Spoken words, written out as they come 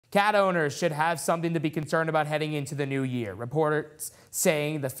Cat owners should have something to be concerned about heading into the new year. Reports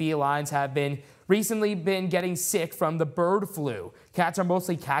saying the felines have recently been getting sick from the bird flu. Cats are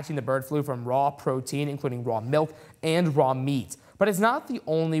mostly catching the bird flu from raw protein, including raw milk and raw meat. But it's not the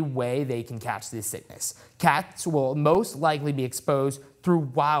only way they can catch this sickness. Cats will most likely be exposed through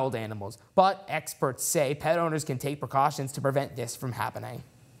wild animals, but experts say pet owners can take precautions to prevent this from happening.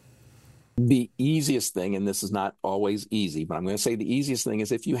 The easiest thing, and this is not always easy, but I'm going to say the easiest thing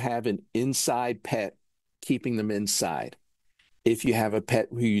is if you have an inside pet, keeping them inside. If you have a pet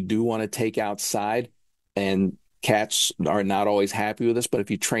who you do want to take outside, and cats are not always happy with this, but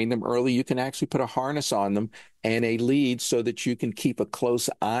if you train them early, you can actually put a harness on them and a lead so that you can keep a close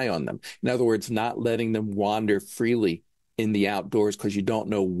eye on them. In other words, not letting them wander freely in the outdoors because you don't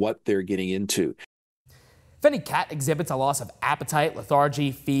know what they're getting into. If any cat exhibits a loss of appetite,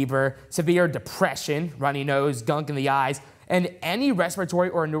 lethargy, fever, severe depression, runny nose, gunk in the eyes, and any respiratory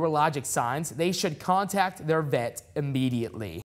or neurologic signs, they should contact their vet immediately.